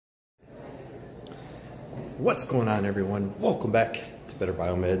What's going on, everyone? Welcome back to Better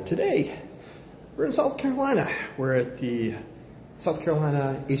Biomed. Today, we're in South Carolina. We're at the South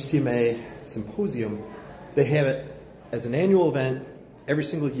Carolina HTMA Symposium. They have it as an annual event every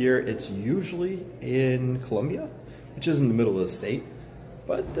single year. It's usually in Columbia, which is in the middle of the state,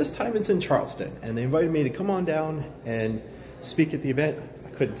 but this time it's in Charleston, and they invited me to come on down and speak at the event. I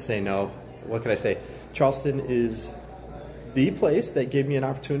couldn't say no. What could I say? Charleston is the place that gave me an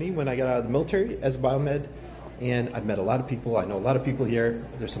opportunity when I got out of the military as a biomed, and I've met a lot of people. I know a lot of people here.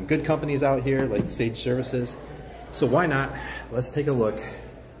 There's some good companies out here like Sage Services, so why not? Let's take a look.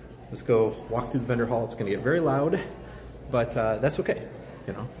 Let's go walk through the vendor hall. It's going to get very loud, but that's okay.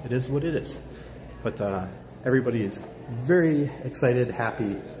 You know, it is what it is. But everybody is very excited,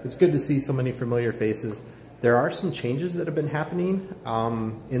 happy. It's good to see so many familiar faces. There are some changes that have been happening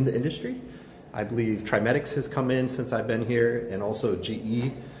in the industry. I believe Trimedics has come in since I've been here, and also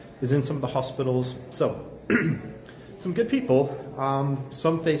GE is in some of the hospitals. So some good people.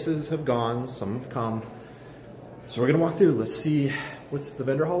 Some faces have gone, some have come. So we're gonna walk through. Let's see what's the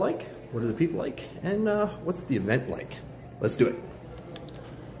vendor hall like, what are the people like, and what's the event like. Let's do it.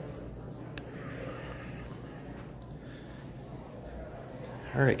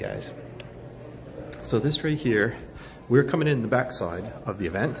 All right, guys. So this right here, we're coming in the backside of the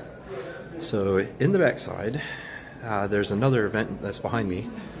event. So in the backside, there's another event that's behind me,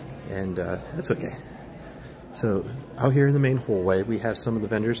 and that's okay. So out here in the main hallway, we have some of the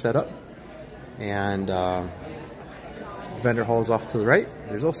vendors set up, and the vendor hall is off to the right.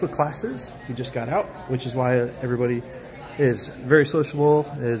 There's also classes. We just got out, which is why everybody is very sociable,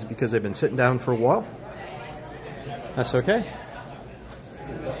 is because they've been sitting down for a while. That's okay.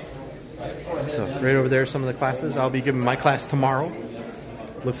 So right over there are some of the classes. I'll be giving my class tomorrow.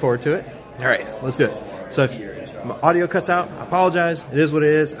 Look forward to it. All right, let's do it. So if my audio cuts out, I apologize. It is what it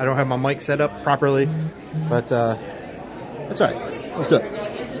is. I don't have my mic set up properly, but that's all right. Let's do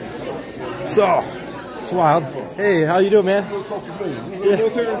it. So, it's wild. Hey, how you doing, man? Yeah.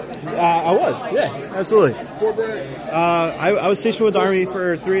 I was, yeah, absolutely. Fort Bragg? I was stationed with the Army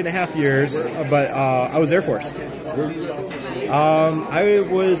for 3.5 years, but I was Air Force. Where were you at? I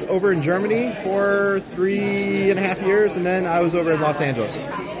was over in Germany for 3.5 years, and then I was over in Los Angeles.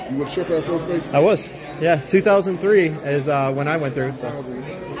 You were ship at first base? I was, yeah. 2003 is when I went through. So.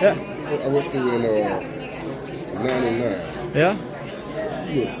 Yeah. I went through in 99. Yeah?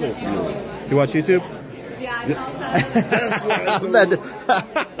 You were so familiar. You watch YouTube? Yeah. That's why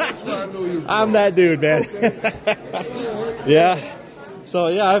I know you. I'm that dude, man. Okay. Yeah. So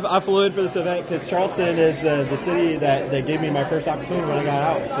yeah, I flew in for this event because Charleston is the city that gave me my first opportunity when I got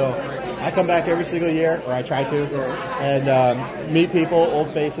out. So I come back every single year, or I try to, and meet people, old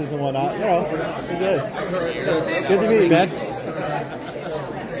faces and whatnot. You know, it's good. Good to meet you, man.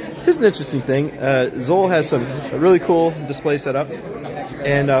 Here's an interesting thing. Zoll has a really cool display set up,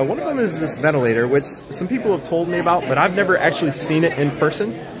 and one of them is this ventilator, which some people have told me about, but I've never actually seen it in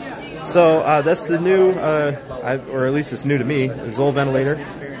person. So that's the new, or at least it's new to me, the Zoll ventilator.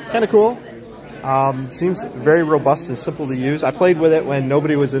 Kind of cool. Seems very robust and simple to use. I played with it when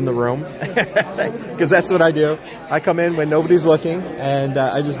nobody was in the room, because that's what I do. I come in when nobody's looking, and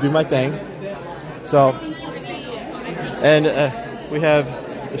I just do my thing. So, and we have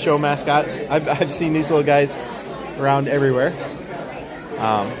the show mascots. I've seen these little guys around everywhere.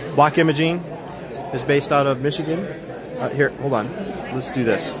 Block Imaging is based out of Michigan. Here, hold on. Let's do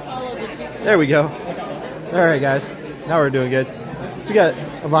this. There we go. All right, guys. Now we're doing good. We got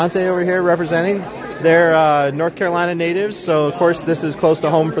Avante over here representing. They're North Carolina natives, so of course this is close to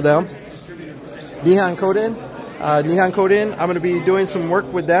home for them. Nihon Koden. I'm going to be doing some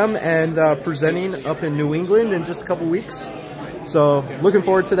work with them and presenting up in New England in just a couple weeks. So looking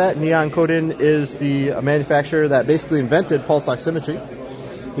forward to that. Nihon Koden is the manufacturer that basically invented pulse oximetry.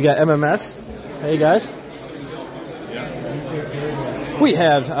 We got MMS. Hey, guys. We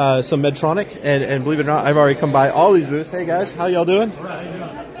have some Medtronic, and believe it or not, I've already come by all these booths. Hey guys, how y'all doing?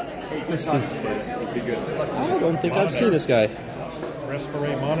 Let's see. I don't think I've seen this guy.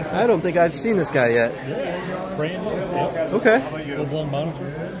 Respirate monitor. I don't think I've seen this guy yet. Yeah, brand new. Yep. Okay. Full-blown monitor.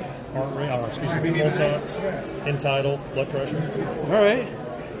 Heart rate, pulse ox, end-tidal, blood pressure. All right.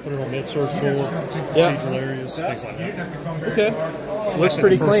 Put it on mid-surge floor, procedural areas, things like that. Okay. Looks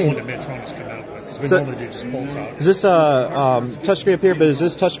pretty clean. One that Medtronic's come out with, because we normally do just pulse ox. Is this touchscreen up here, but is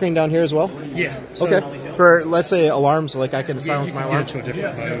this touchscreen down here as well? Yeah. So okay. For, let's say, alarms, like I can silence my alarm? Get it to a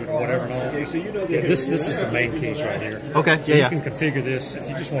different mode or whatever and all. Yeah, this is the main keys right here. Okay, so you can configure this. If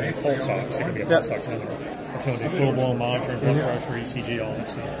you just want a pulse ox, it can be a pulse ox on there. If you want to do full-blown monitoring, blood pressure, ECG, all that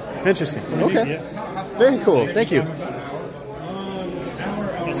stuff. Interesting. Okay. Very cool. Thank you.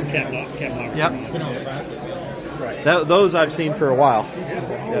 That's a cap lock. Yep. Right. Those I've seen for a while.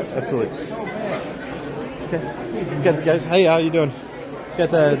 Yeah, absolutely. Okay, you got the guys. Hey, how you doing? You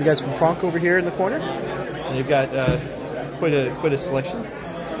got the guys from Pronk over here in the corner. And you've got quite a selection.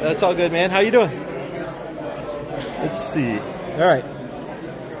 That's all good, man. How you doing? Let's see. All right,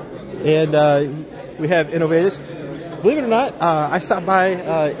 and we have Innovatus. Believe it or not, I stopped by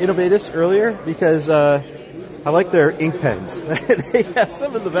Innovatus earlier because I like their ink pens. They have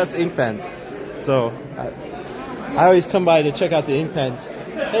some of the best ink pens. So I always come by to check out the ink pens.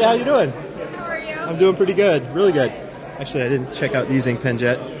 Hey, how you doing? How are you? I'm doing pretty good, really good. Actually, I didn't check out these ink pens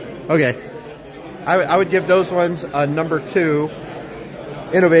yet. Okay, I would give those ones a number 2.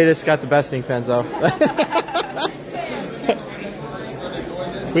 Innovatus got the best ink pens though.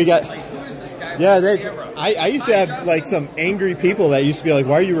 We got, yeah. I used to have like some angry people that used to be like,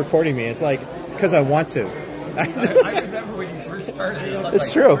 "Why are you recording me?" It's like, because I want to. I remember when you first started.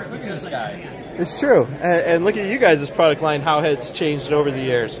 It's true. Look at this guy. It's true. And look at you guys' product line, how it's changed over the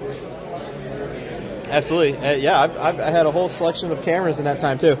years. Absolutely. Yeah, I've had a whole selection of cameras in that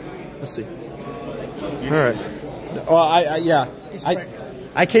time too. Let's see. All right. Well,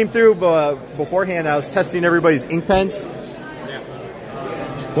 I came through beforehand. I was testing everybody's ink pens.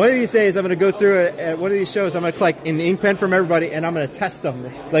 One of these days, I'm going to go through it at one of these shows. I'm going to collect an ink pen from everybody, and I'm going to test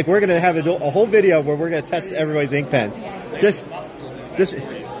them. Like, we're going to have a whole video where we're going to test everybody's ink pens. Just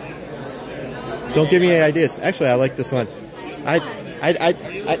don't give me any ideas. Actually, I like this one. Well,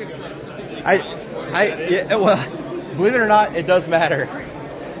 believe it or not, it does matter.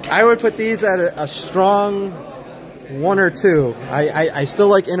 I would put these at a strong 1 or 2. I still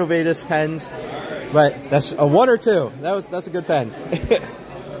like Innovatus pens, but that's a 1 or 2. That's a good pen.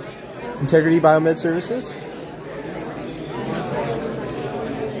 Integrity Biomed Services.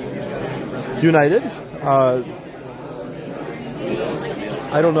 United.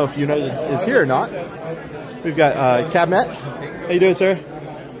 I don't know if United is here or not. We've got Cabnet. How you doing, sir?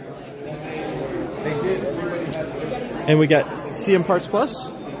 And we got CM Parts Plus.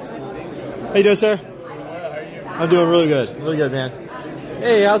 How you doing, sir? I'm doing really good, man.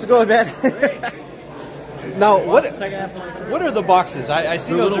 Hey, how's it going, man? Now, what are the boxes? I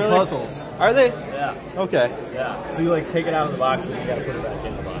see They're those little earlier. puzzles. Are they? Yeah. Okay. Yeah. So you like take it out of the box and you got to put it back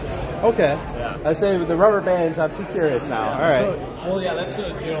in the box. Okay. Yeah. I say with the rubber bands, I'm too curious now. All right. Well, yeah, that's so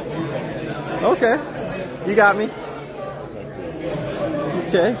you don't lose anything. Okay. You got me.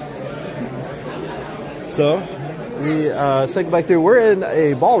 Okay. So we cycle back through. We're in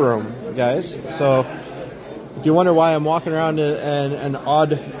a ballroom, guys. So if you wonder why I'm walking around in an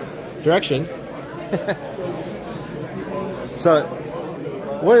odd direction. So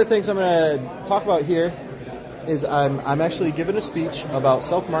one of the things I'm going to talk about here is I'm actually giving a speech about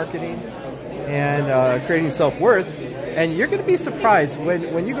self-marketing and creating self-worth. And you're going to be surprised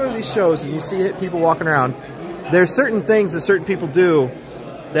when you go to these shows and you see people walking around. There's certain things that certain people do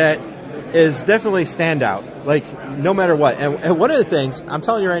that is definitely standout, like no matter what. And one of the things, I'm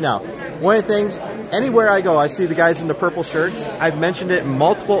telling you right now, one of the things, anywhere I go, I see the guys in the purple shirts. I've mentioned it in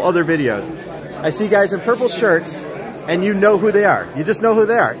multiple other videos. I see guys in purple shirts, and you know who they are. You just know who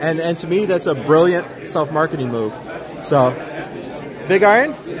they are. And to me, that's a brilliant self-marketing move. So, Big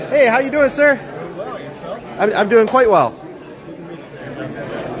Iron, hey, how you doing, sir? I'm doing quite well.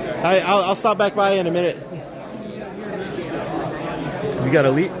 I'll stop back by in a minute. We got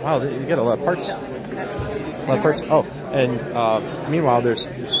Elite. Wow, you got a lot of parts. A lot of parts. Oh, and meanwhile, there's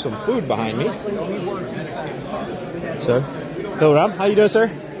some food behind me. So, hello, Ram. How you doing, sir?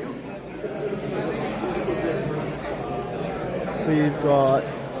 We've got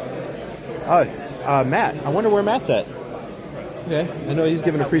Matt. I wonder where Matt's at. Okay, I know he's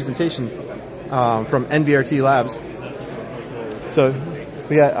giving a presentation from NVRT Labs. So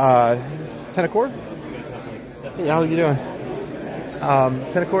we got Tenacor. Hey, how are you doing?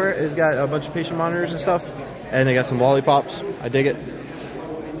 Tenacor has got a bunch of patient monitors and stuff, and they got some lollipops. I dig it.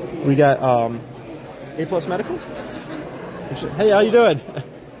 We got A Plus Medical. Hey, how you doing?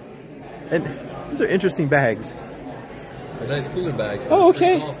 And these are interesting bags. A nice cooler bag. Oh,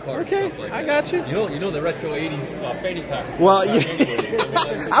 okay. Okay, like I got you. You know the retro 80s fanny packs. Well,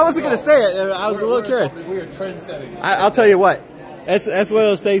 yeah. I wasn't going to say it. I was a little curious. We were trend-setting. I'll tell you what. That's one of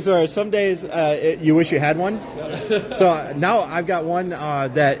those things where some days you wish you had one. So now I've got one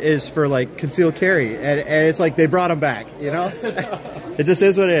that is for like concealed carry, and it's like they brought them back. You know, it just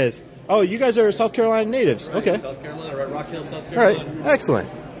is what it is. Oh, you guys are South Carolina natives. Okay. South Carolina, Red Rock Hill, South Carolina. All right, excellent.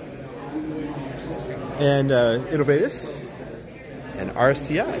 And Innovatus and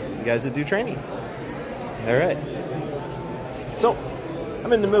RSTI, you guys that do training. All right. So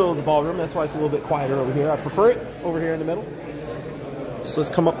I'm in the middle of the ballroom. That's why it's a little bit quieter over here. I prefer it over here in the middle. So let's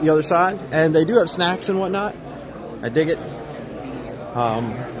come up the other side. And they do have snacks and whatnot. I dig it.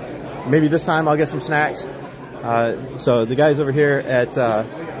 Maybe this time I'll get some snacks. So the guys over here at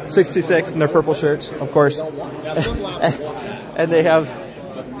 626 in their purple shirts, of course, and they have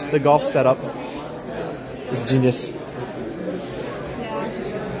the golf setup. It's genius.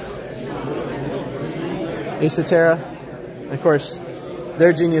 Ace of course,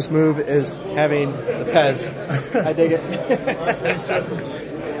 their genius move is having the Pez. I dig it.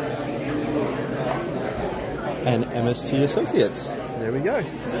 And MST Associates. There we go.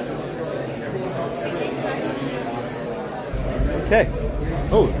 Okay.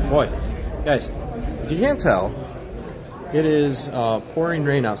 Oh boy, guys, if you can't tell, it is pouring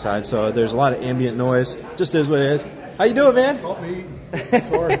rain outside, so there's a lot of ambient noise. Just is what it is. How you doing, man? Help me.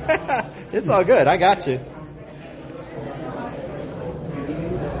 Sorry. It's all good. I got you.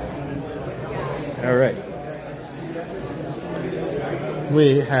 All right.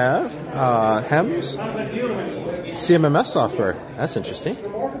 We have HEMS CMMS software. That's interesting.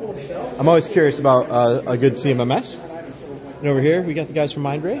 I'm always curious about a good CMMS. And over here, we got the guys from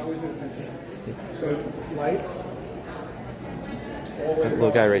Mindray. That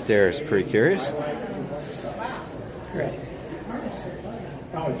little guy right there is pretty curious.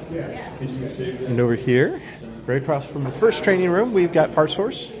 And over here, right across from the first training room, we've got Part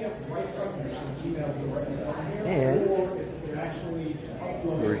Source. And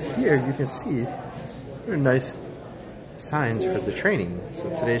over here, you can see there are nice signs for the training. So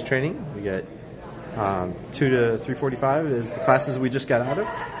today's training, we got 2 to 3:45 is the classes we just got out of.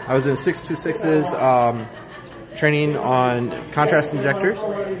 I was in 626's training on contrast injectors,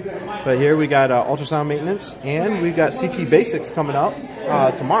 but here we got ultrasound maintenance, and we've got CT basics coming out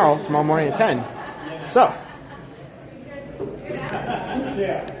tomorrow morning at 10. So,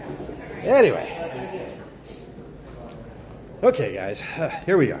 anyway. Okay, guys,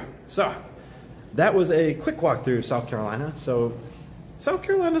 here we go. So, that was a quick walk through South Carolina. So, South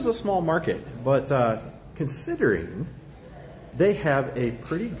Carolina is a small market, but considering they have a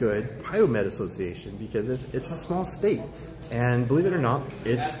pretty good biomed association because it's a small state, and believe it or not,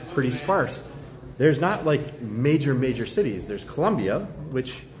 it's pretty sparse. There's not like major cities. There's Columbia,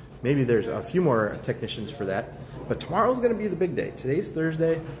 which maybe there's a few more technicians for that, but tomorrow's going to be the big day. Today's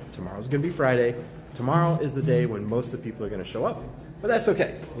Thursday, tomorrow's going to be Friday. Tomorrow is the day when most of the people are going to show up, but that's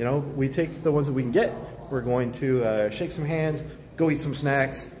okay. You know, we take the ones that we can get. We're going to shake some hands, go eat some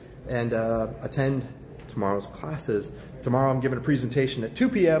snacks, and attend tomorrow's classes. Tomorrow I'm giving a presentation at 2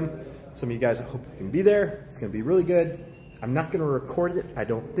 p.m. Some of you guys, I hope you can be there. It's going to be really good. I'm not going to record it, I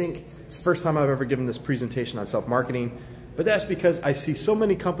don't think. It's the first time I've ever given this presentation on self-marketing, but that's because I see so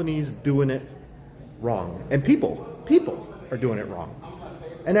many companies doing it wrong, and people are doing it wrong.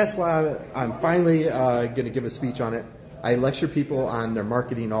 And that's why I'm finally going to give a speech on it. I lecture people on their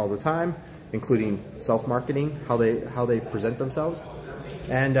marketing all the time, including self-marketing, how they present themselves.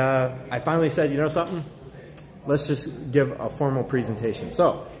 And I finally said, you know something? Let's just give a formal presentation.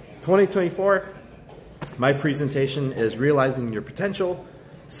 So, 2024, my presentation is realizing your potential,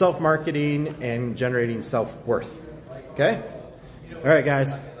 self-marketing, and generating self-worth. Okay? All right,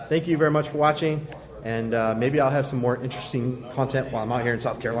 guys. Thank you very much for watching. And maybe I'll have some more interesting content while I'm out here in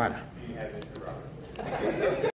South Carolina.